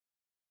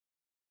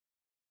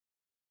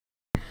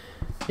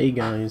Hey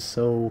guys,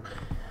 so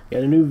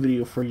got a new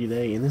video for you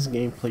today, and this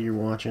gameplay you're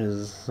watching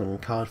is some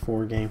COD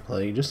 4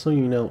 gameplay. Just so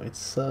you know, it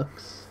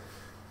sucks,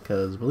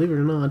 because believe it or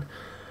not,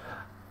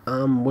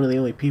 I'm one of the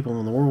only people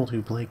in the world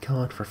who play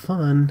COD for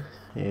fun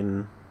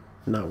and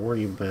not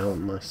worry about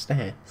my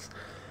stats.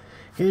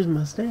 Here's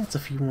my stats.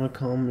 If you want to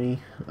call me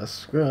a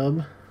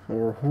scrub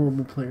or a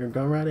horrible player,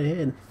 go right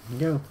ahead.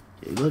 Go.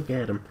 Look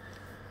at them.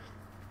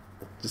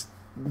 Just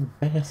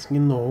bask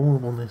in the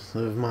horribleness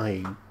of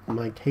my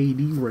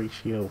KD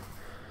ratio,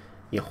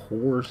 you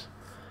whores.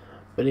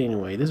 But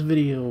anyway, this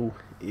video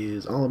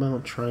is all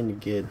about trying to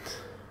get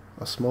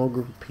a small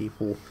group of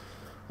people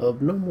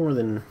of no more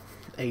than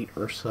 8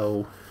 or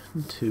so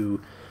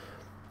to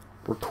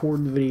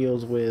record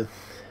videos with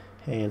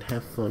and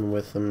have fun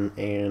with them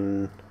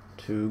and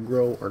to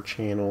grow our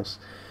channels,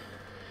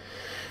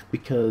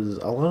 because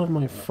a lot of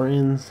my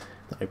friends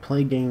that I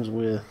play games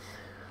with,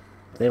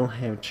 they don't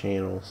have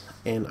channels,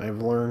 and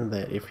I've learned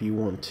that if you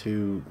want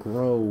to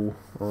grow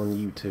on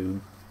YouTube,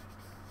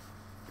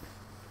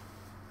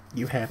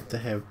 you have to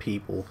have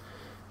people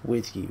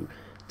with you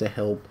to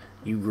help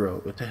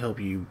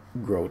you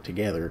grow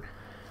together.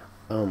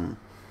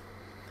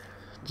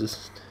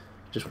 Just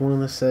wanted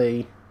to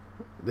say,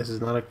 this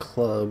is not a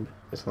club,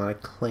 it's not a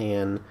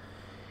clan,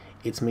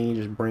 it's me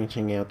just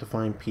branching out to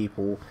find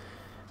people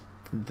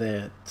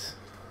that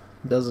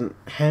doesn't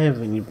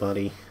have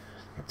anybody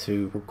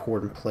to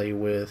record and play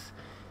with,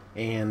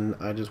 and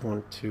I just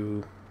want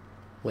to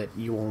let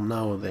you all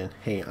know that,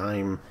 hey,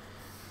 I'm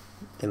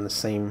in the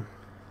same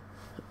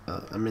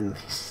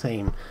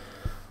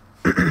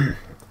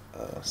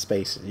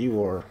space as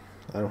you are.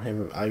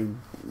 I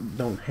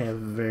don't have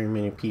very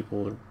many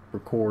people to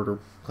record or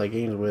play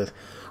games with,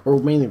 or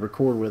mainly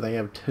record with. I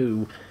have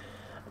 2,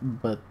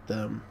 but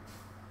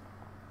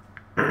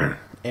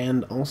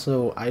and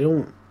also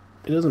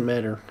it doesn't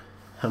matter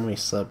how many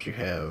subs you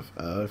have.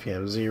 If you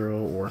have 0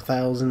 or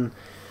 1,000,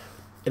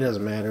 it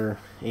doesn't matter.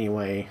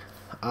 Anyway,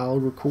 I'll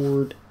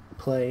record,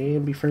 play,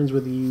 and be friends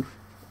with you.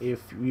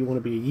 If you want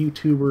to be a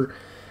YouTuber,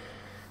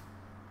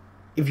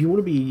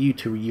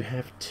 you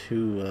have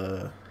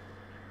to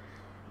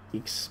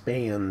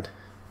expand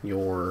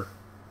your.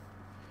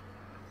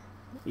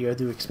 You have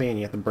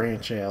to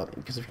branch out,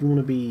 because if you want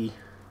to be,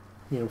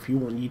 if you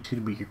want YouTube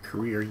to be your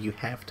career, you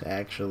have to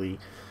actually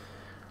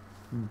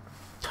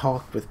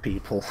talk with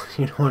people.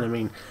 You know what I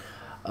mean?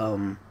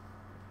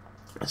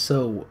 That's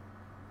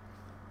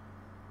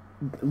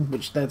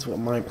what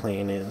my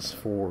plan is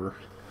for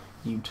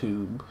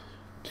YouTube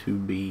to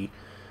be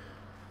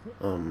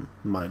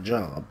my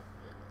job.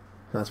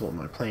 That's what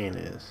my plan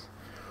is.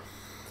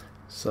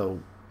 So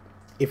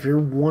if you're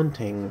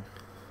wanting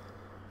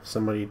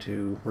somebody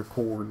to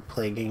record,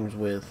 play games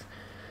with,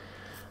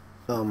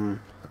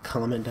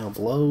 comment down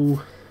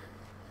below,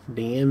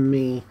 DM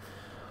me,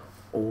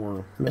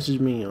 or message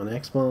me on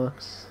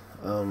Xbox.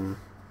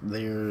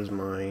 There's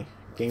my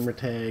gamer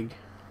tag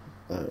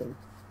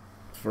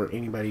for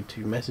anybody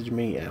to message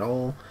me at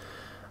all.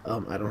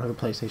 I don't have a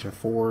PlayStation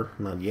 4,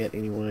 not yet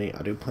anyway.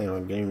 I do plan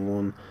on getting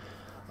one.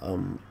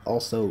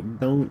 Also,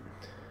 don't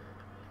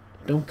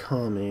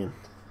comment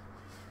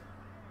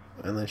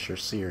unless you're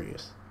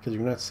serious, because if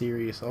you're not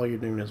serious, all you're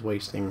doing is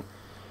wasting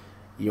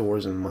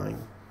yours and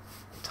mine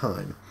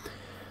time.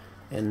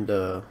 And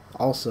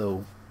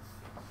also,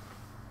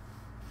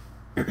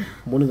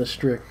 one of the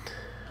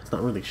it's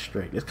not really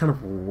strict, it's kind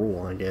of a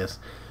rule, I guess.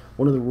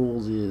 One of the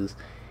rules is,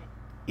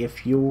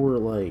 if you're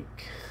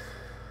like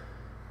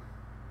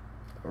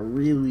a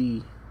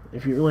really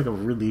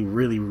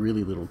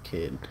little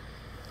kid,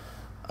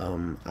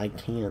 I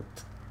can't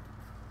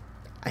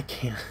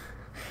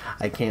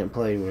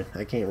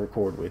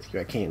record with you.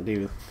 I can't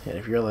do. And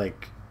if you're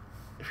like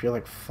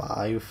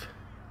 5,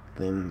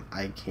 then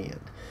I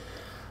can't.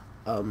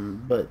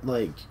 But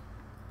like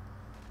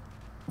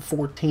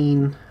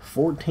 14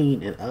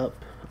 and up,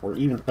 or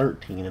even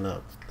 13 and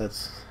up,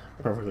 that's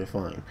perfectly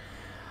fine.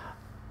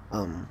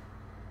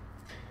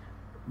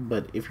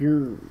 But if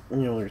you're,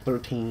 like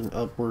 13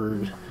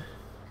 upward,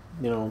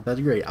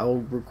 that's great. I'll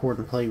record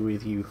and play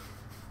with you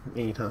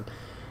anytime,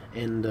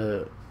 and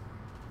I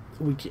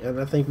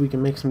think we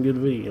can make some good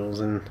videos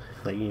in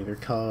like either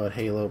COD,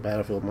 Halo,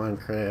 Battlefield,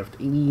 Minecraft,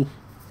 any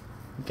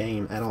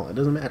game at all. It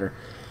doesn't matter.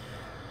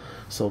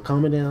 So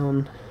comment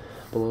down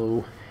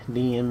below,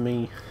 DM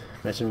me,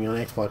 message me on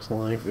Xbox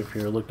Live if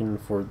you're looking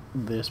for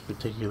this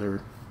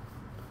particular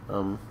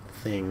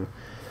thing.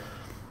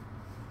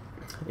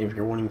 If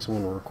you're wanting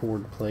someone to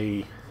record,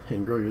 play,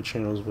 and grow your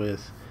channels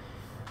with,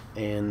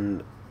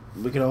 and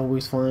we could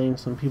always find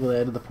some people to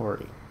add to the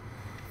party.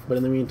 But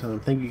in the meantime,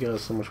 thank you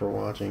guys so much for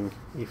watching.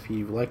 If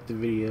you liked the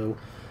video,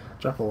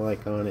 drop a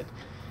like on it,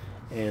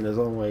 and as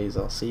always,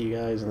 I'll see you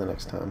guys in the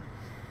next time.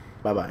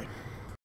 Bye bye.